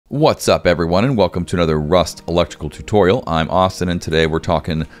What's up everyone, and welcome to another Rust electrical tutorial. I'm Austin, and today we're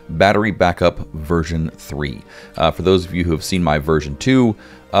talking battery backup version 3. For those of you who have seen my version 2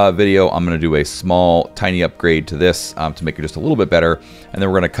 video, I'm going to do a small tiny upgrade to this to make it just a little bit better, and then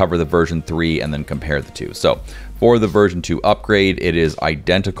we're going to cover the version 3 and then compare the two. So for the version 2 upgrade, it is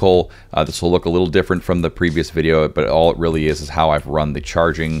identical. This will look a little different from the previous video, but all it really is how I've run the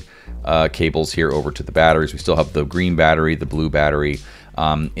charging cables here over to the batteries. We still have the green battery, the blue battery.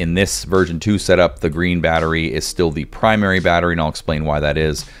 In this version 2 setup, the green battery is still the primary battery, and I'll explain why that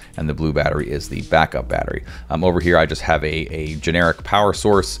is, and the blue battery is the backup battery. Over here, I just have a generic power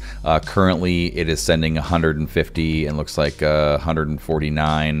source. Currently, it is sending 150 and looks like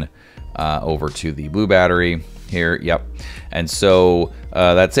 149 over to the blue battery here. Yep. And so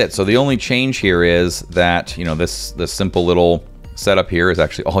that's it. So the only change here is that, you know, this simple little setup here is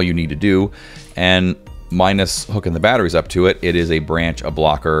actually all you need to do, and minus hooking the batteries up to it, it is a branch, a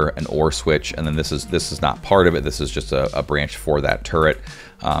blocker, an OR switch, and then this is not part of it. This is just a branch for that turret,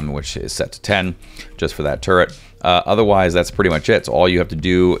 which is set to 10 just for that turret. Otherwise, that's pretty much it. So all you have to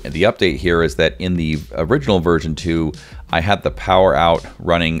do, the update here is that in the original version 2, I had the power out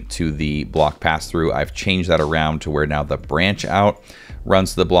running to the block pass-through. I've changed that around to where now the branch out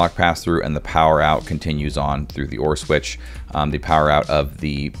runs to the block pass-through and the power out continues on through the OR switch. The power out of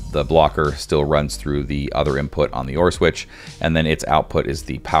the blocker still runs through the other input on the OR switch, and then its output is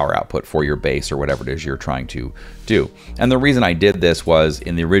the power output for your base or whatever it is you're trying to do. And the reason I did this was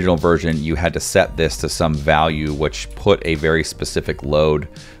in the original version, you had to set this to some value which put a very specific load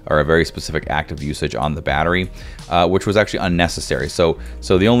or a very specific active usage on the battery, which was actually unnecessary. So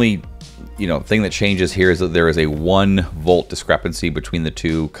the only thing that changes here is that there is a 1 volt discrepancy between the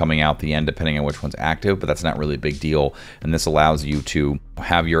two coming out the end depending on which one's active, but that's not really a big deal, and this allows you to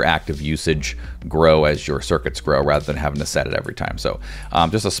have your active usage grow as your circuits grow rather than having to set it every time. So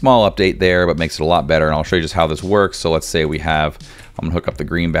just a small update there, but makes it a lot better, and I'll show you just how this works. So let's say I'm gonna hook up the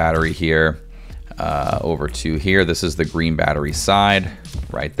green battery here over to here. This is the green battery side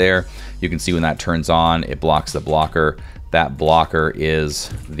right there. You can see when that turns on, it blocks the blocker. That blocker is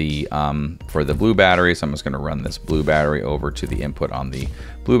the for the blue battery, so I'm just going to run this blue battery over to the input on the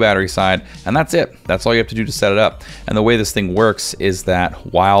blue battery side, and that's it. That's all you have to do to set it up. And the way this thing works is that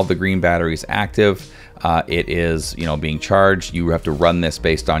while the green battery is active, it is being charged. You have to run this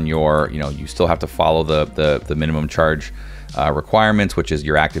based on your you still have to follow the minimum charge requirements, which is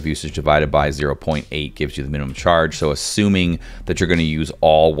your active usage divided by 0.8 gives you the minimum charge. So assuming that you're going to use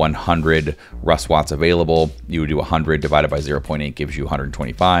all 100 Rust watts available, you would do 100 divided by 0.8 gives you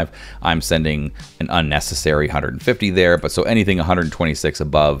 125. I'm sending an unnecessary 150 there, but so anything 126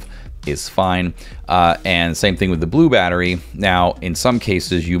 above is fine. And same thing with the blue battery. Now, in some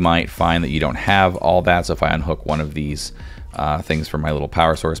cases, you might find that you don't have all that. So if I unhook one of these things from my little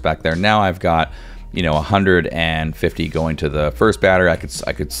power source back there, now I've got 150 going to the first battery. I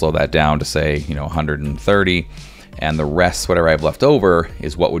could slow that down to say 130, and the rest, whatever I have left over,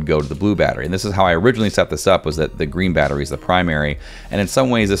 is what would go to the blue battery. And this is how I originally set this up, was that the green battery is the primary, and in some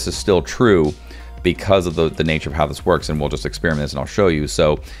ways this is still true because of the nature of how this works, and we'll just experiment this and I'll show you.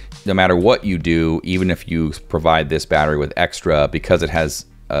 So no matter what you do, even if you provide this battery with extra, because it has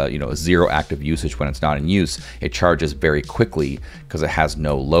a 0 active usage when it's not in use, it charges very quickly because it has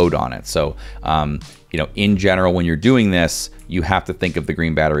no load on it. So in general, when you're doing this, you have to think of the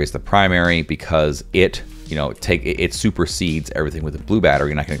green battery as the primary because it supersedes everything with the blue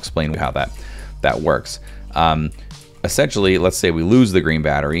battery, and I can explain how that works. Essentially, let's say we lose the green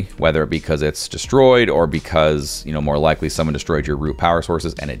battery, whether because it's destroyed or because more likely someone destroyed your root power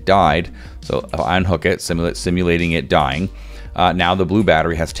sources and it died. So if I unhook it, simulating it dying. Now the blue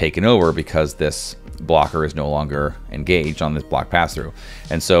battery has taken over because this blocker is no longer engaged on this block pass-through.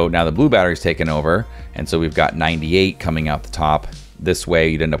 And so now the blue battery is taken over, and so we've got 98 coming out the top. This way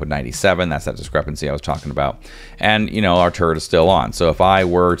you'd end up with 97. That's that discrepancy I was talking about. And our turret is still on. So if I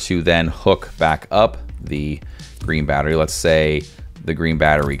were to then hook back up the green battery, let's say the green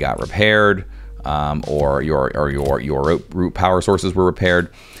battery got repaired, or your root power sources were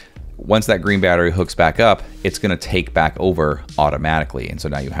repaired. Once that green battery hooks back up, it's going to take back over automatically, and so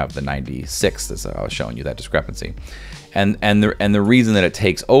now you have the 96 as I was showing you that discrepancy. And the reason that it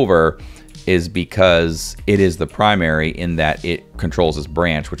takes over is because it is the primary in that it controls this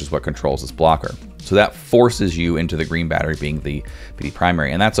branch, which is what controls this blocker. So that forces you into the green battery being the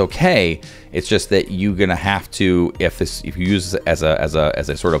primary, and that's okay. It's just that you're gonna have to, if you use this as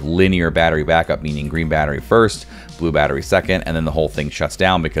a sort of linear battery backup, meaning green battery first, blue battery second, and then the whole thing shuts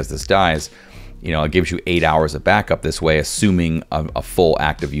down because this dies. It gives you 8 hours of backup this way, assuming a full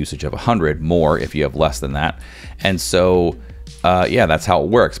active usage of 100, more if you have less than that. And so yeah, that's how it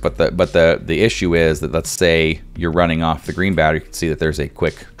works. But the issue is that, let's say you're running off the green battery, you can see that there's a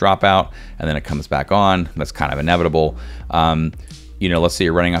quick dropout and then it comes back on. That's kind of inevitable. You know, let's say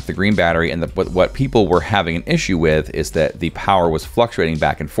you're running off the green battery, and what people were having an issue with is that the power was fluctuating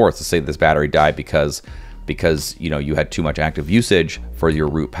back and forth. So say this battery died because you know, you had too much active usage for your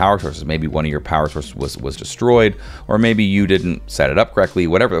root power sources. Maybe one of your power sources was destroyed, or maybe you didn't set it up correctly.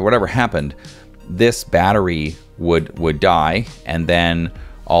 Whatever happened, this battery would die, and then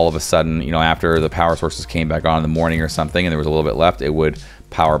all of a sudden, you know, after the power sources came back on in the morning or something, and there was a little bit left, it would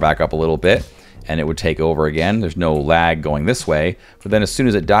power back up a little bit, and it would take over again. There's no lag going this way, but then as soon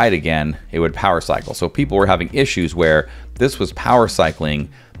as it died again, it would power cycle. So people were having issues where this was power cycling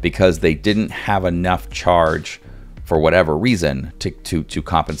because they didn't have enough charge for whatever reason to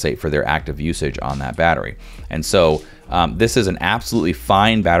compensate for their active usage on that battery. And so this is an absolutely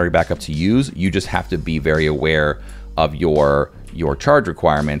fine battery backup to use. You just have to be very aware of your charge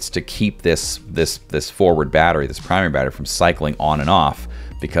requirements to keep this forward battery, this primary battery, from cycling on and off,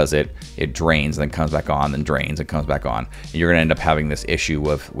 because it drains and then comes back on, then drains and comes back on. And you're gonna end up having this issue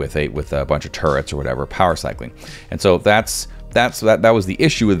with a bunch of turrets or whatever power cycling. And so that was the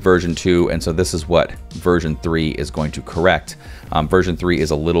issue with version 2, and so this is what version 3 is going to correct. Version 3 is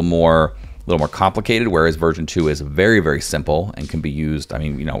a little more complicated, whereas version 2 is very, very simple and can be used, I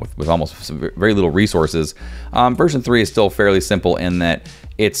mean, you know, with almost very little resources. Version 3 is still fairly simple in that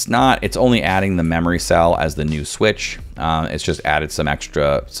it's only adding the memory cell as the new switch. It's just added some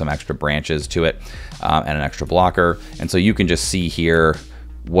extra branches to it, and an extra blocker. And so you can just see here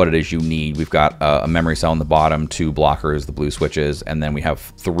what it is you need. We've got a memory cell on the bottom, 2 blockers, the blue switches, and then we have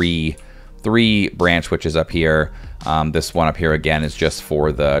three branch switches up here. This one up here again is just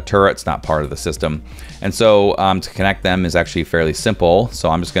for the turrets, not part of the system. And so to connect them is actually fairly simple. So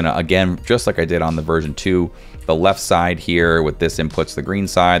I'm just gonna, again, just like I did on the version 2, the left side here with this input's the green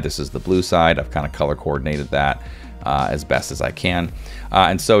side, this is the blue side. I've kind of color coordinated that as best as I can.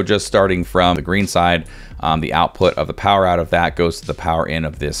 And so just starting from the green side, the output of the power out of that goes to the power in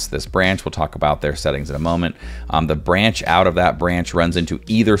of this branch. We'll talk about their settings in a moment. The branch out of that branch runs into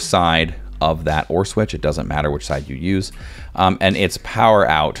either side of that OR switch. It doesn't matter which side you use. And its power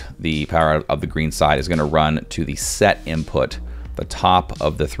out, the power out of the green side, is gonna run to the set input, the top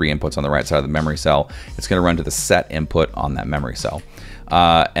of the 3 inputs on the right side of the memory cell. It's gonna run to the set input on that memory cell.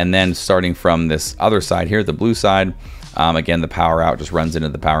 And then starting from this other side here, the blue side, again, the power out just runs into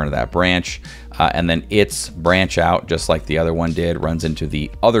the power into that branch. And then its branch out, just like the other one did, runs into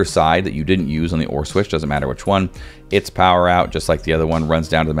the other side that you didn't use on the OR switch, doesn't matter which one. Its power out, just like the other one, runs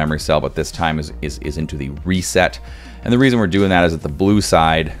down to the memory cell, but this time is into the reset. And the reason we're doing that is that the blue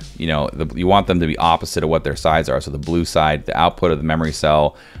side, you know, you want them to be opposite of what their sides are. So the blue side, the output of the memory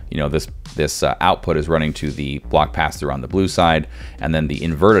cell, you know, this output is running to the block pass-through on the blue side, and then the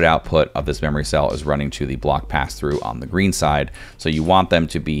inverted output of this memory cell is running to the block pass-through on the green side. So you want them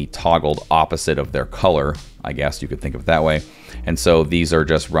to be toggled opposite of their color, I guess you could think of it that way. And so these are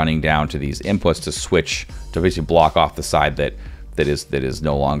just running down to these inputs to switch, to basically block off the side that is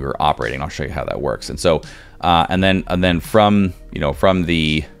no longer operating. I'll show you how that works. And so and then from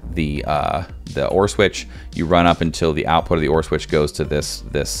the OR switch, you run up until the output of the OR switch goes to this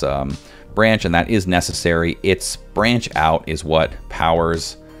branch, and that is necessary. Its branch out is what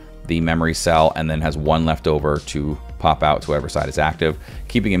powers the memory cell, and then has one left over to pop out to whatever side is active.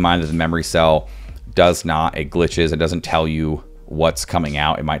 Keeping in mind that the memory cell it glitches. It doesn't tell you what's coming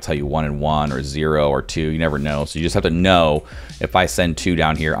out. It might tell you 1 and 1 or 0 or 2. You never know. So you just have to know, if I send 2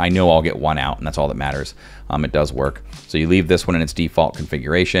 down here, I know I'll get 1 out, and that's all that matters. It does work. So you leave this one in its default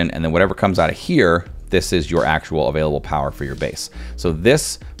configuration, and then whatever comes out of here, this is your actual available power for your base. So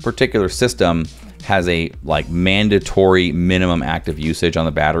this particular system has a mandatory minimum active usage on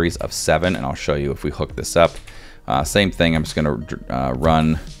the batteries of 7, and I'll show you if we hook this up. Same thing, I'm just gonna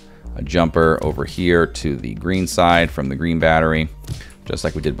run a jumper over here to the green side from the green battery, just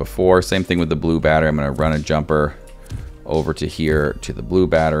like we did before. Same thing with the blue battery. I'm gonna run a jumper over to here to the blue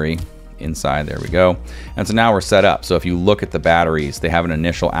battery inside. There we go. And so now we're set up. So if you look at the batteries, they have an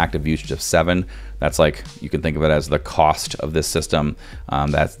initial active usage of 7. That's like, you can think of it as the cost of this system.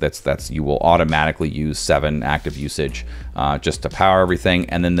 That's you will automatically use 7 active usage just to power everything.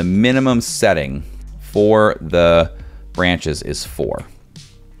 And then the minimum setting for the branches is 4.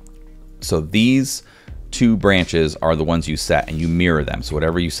 So these 2 branches are the ones you set, and you mirror them. So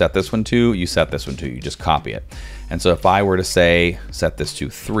whatever you set this one to, you set this one to. You just copy it. And so if I were to say set this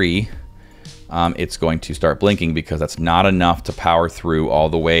to 3, it's going to start blinking, because that's not enough to power through all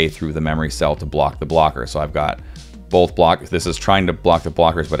the way through the memory cell to block the blocker. So I've got both blockers. This is trying to block the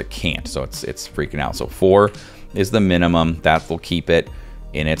blockers, but it can't. So it's freaking out. So 4 is the minimum. That will keep it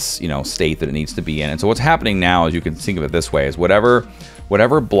in its, you know, state that it needs to be in. And so what's happening now, is you can think of it this way, is whatever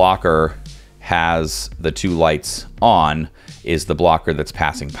blocker has the 2 lights on is the blocker that's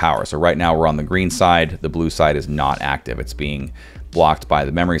passing power. So right now we're on the green side, the blue side is not active. It's being blocked by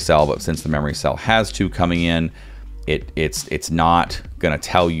the memory cell, but since the memory cell has 2 coming in, it's not going to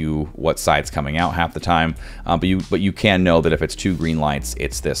tell you what side's coming out half the time, but you can know that if it's 2 green lights,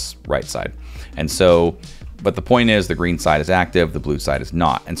 it's this right side. And so, but the point is, the green side is active, the blue side is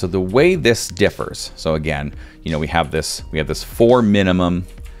not. And so the way this differs, so again, you know, we have this 4 minimum,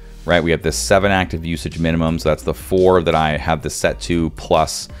 right? We have this 7 active usage minimum, so that's the 4 that I have this set to,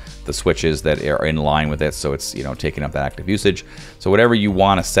 plus the switches that are in line with it, so it's, you know, taking up that active usage. So whatever you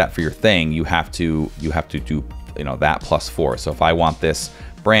want to set for your thing, you have to do, you know, that plus 4. So if I want this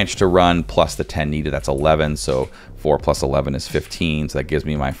branch to run plus the 10 needed, that's 11. So 4 plus 11 is 15. So that gives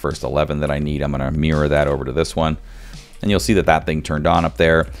me my first 11 that I need. I'm going to mirror that over to this one, and you'll see that that thing turned on up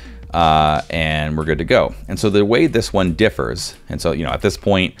there, and we're good to go. And so the way this one differs, and so, you know, at this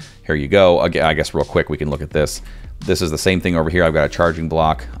point, here you go. Again, I guess real quick, we can look at this. This is the same thing over here. I've got a charging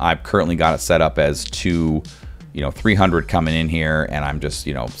block. I've currently got it set up as 2, you know, 300 coming in here, and I'm just,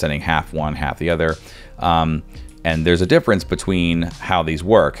 you know, sending half one, half the other. And there's a difference between how these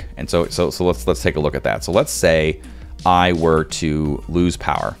work. And so let's take a look at that. So let's say I were to lose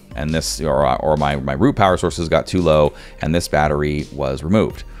power, and this, or my root power sources got too low, and this battery was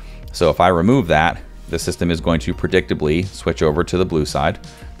removed. So if I remove that, the system is going to predictably switch over to the blue side.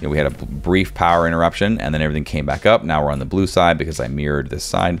 You know, we had a brief power interruption, and then everything came back up. Now we're on the blue side because I mirrored this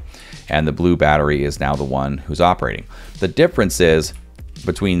side, and the blue battery is now the one who's operating. The difference is,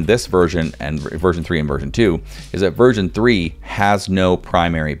 between this version and version 3 and version 2, is that version 3 has no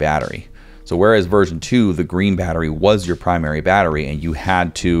primary battery. So whereas version 2, the green battery was your primary battery and you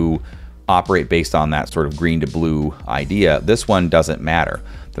had to operate based on that sort of green to blue idea, this one doesn't matter.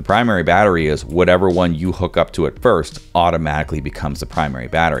 The primary battery is whatever one you hook up to it first automatically becomes the primary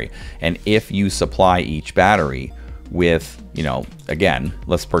battery. And if you supply each battery with, you know, again,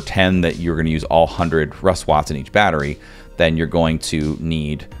 let's pretend that you're going to use all 100 rust watts in each battery, then you're going to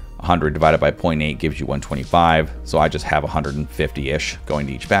need 100 divided by 0.8 gives you 125. So I just have 150-ish going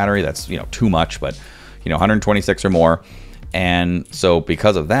to each battery. That's, you know, too much, but, you know, 126 or more. And so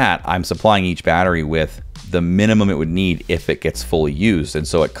because of that, I'm supplying each battery with the minimum it would need if it gets fully used. And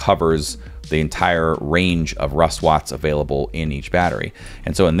so it covers the entire range of rust watts available in each battery.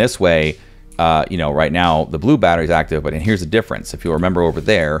 And so in this way, you know, right now the blue battery is active, but here's the difference. If you'll remember over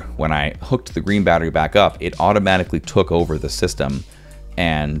there, when I hooked the green battery back up, it automatically took over the system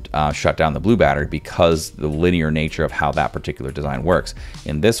and shut down the blue battery because the linear nature of how that particular design works.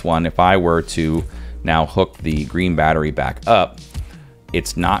 In this one, if I were to now hook the green battery back up,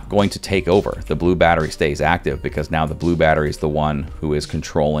 it's not going to take over. The blue battery stays active because now the blue battery is the one who is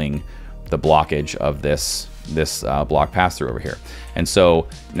controlling the blockage of this block pass-through over here. And so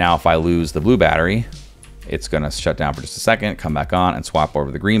now if I lose the blue battery, it's going to shut down for just a second, come back on, and swap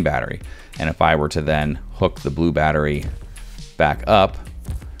over the green battery. And if I were to then hook the blue battery back up,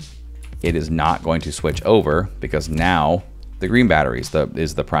 it is not going to switch over because now the green battery is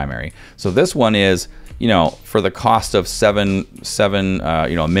the primary. So this one is, you know, for the cost of seven,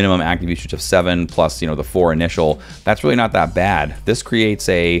 you know, minimum active usage of 7 plus, you know, the 4 initial, that's really not that bad. This creates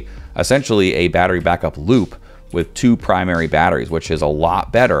essentially a battery backup loop with 2 primary batteries, which is a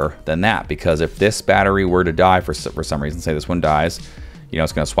lot better than that, because if this battery were to die for some reason, say this one dies, you know,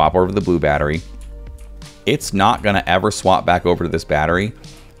 it's going to swap over to the blue battery. It's not going to ever swap back over to this battery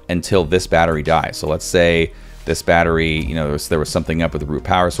until this battery dies. So let's say this battery, you know, there was something up with the root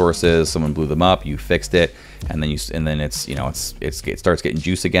power sources, someone blew them up, you fixed it, and then it's, you know, it starts getting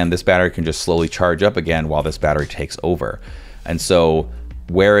juice again. This battery can just slowly charge up again while this battery takes over. And so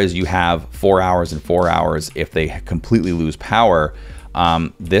whereas you have 4 hours and 4 hours, if they completely lose power,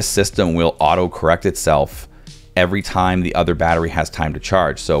 this system will auto correct itself every time the other battery has time to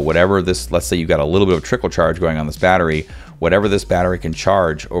charge. So whatever this, let's say you got a little bit of trickle charge going on this battery, whatever this battery can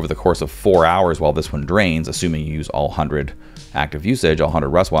charge over the course of 4 hours while this one drains, assuming you use all 100 active usage, all 100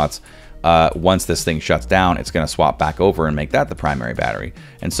 rust watts, once this thing shuts down, it's going to swap back over and make that the primary battery.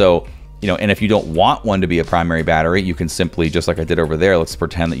 And so, you know, and if you don't want one to be a primary battery, you can simply, just like I did over there, let's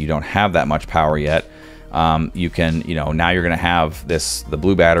pretend that you don't have that much power yet. You can, you know, now you're going to have this, the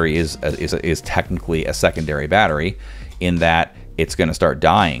blue battery is technically a secondary battery in that it's going to start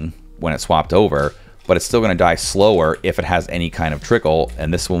dying when it's swapped over, but it's still going to die slower if it has any kind of trickle,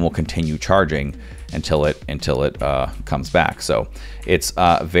 and this one will continue charging until it comes back. So it's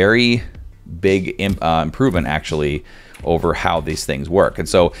a very big improvement actually over how these things work. And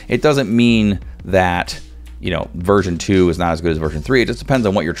so it doesn't mean that you know, version 2 is not as good as version 3. It just depends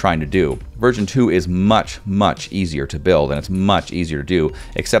on what you're trying to do. Version 2 is much, much easier to build, and it's much easier to do,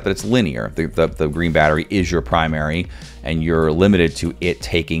 except that it's linear. The green battery is your primary, and you're limited to it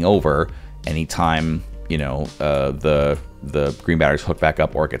taking over anytime, you know, the green battery's hooked back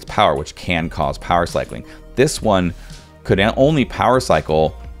up or it gets power, which can cause power cycling. This one could only power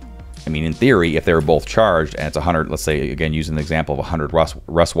cycle, I mean, in theory, if they were both charged and it's 100, let's say, again, using the example of 100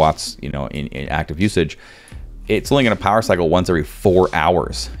 Rus watts, you know, in active usage, it's only going to power cycle once every 4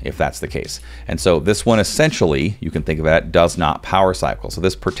 hours, if that's the case. And so this one, essentially, you can think of it, does not power cycle. So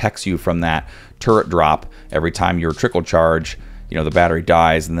this protects you from that turret drop every time you're trickle charge. You know, the battery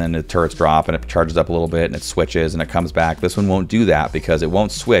dies and then the turrets drop and it charges up a little bit and it switches and it comes back. This one won't do that because it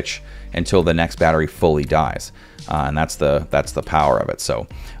won't switch until the next battery fully dies. And that's the power of it. So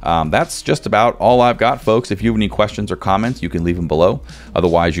that's just about all I've got, folks. If you have any questions or comments, you can leave them below.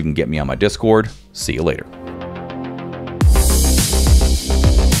 Otherwise, you can get me on my Discord. See you later.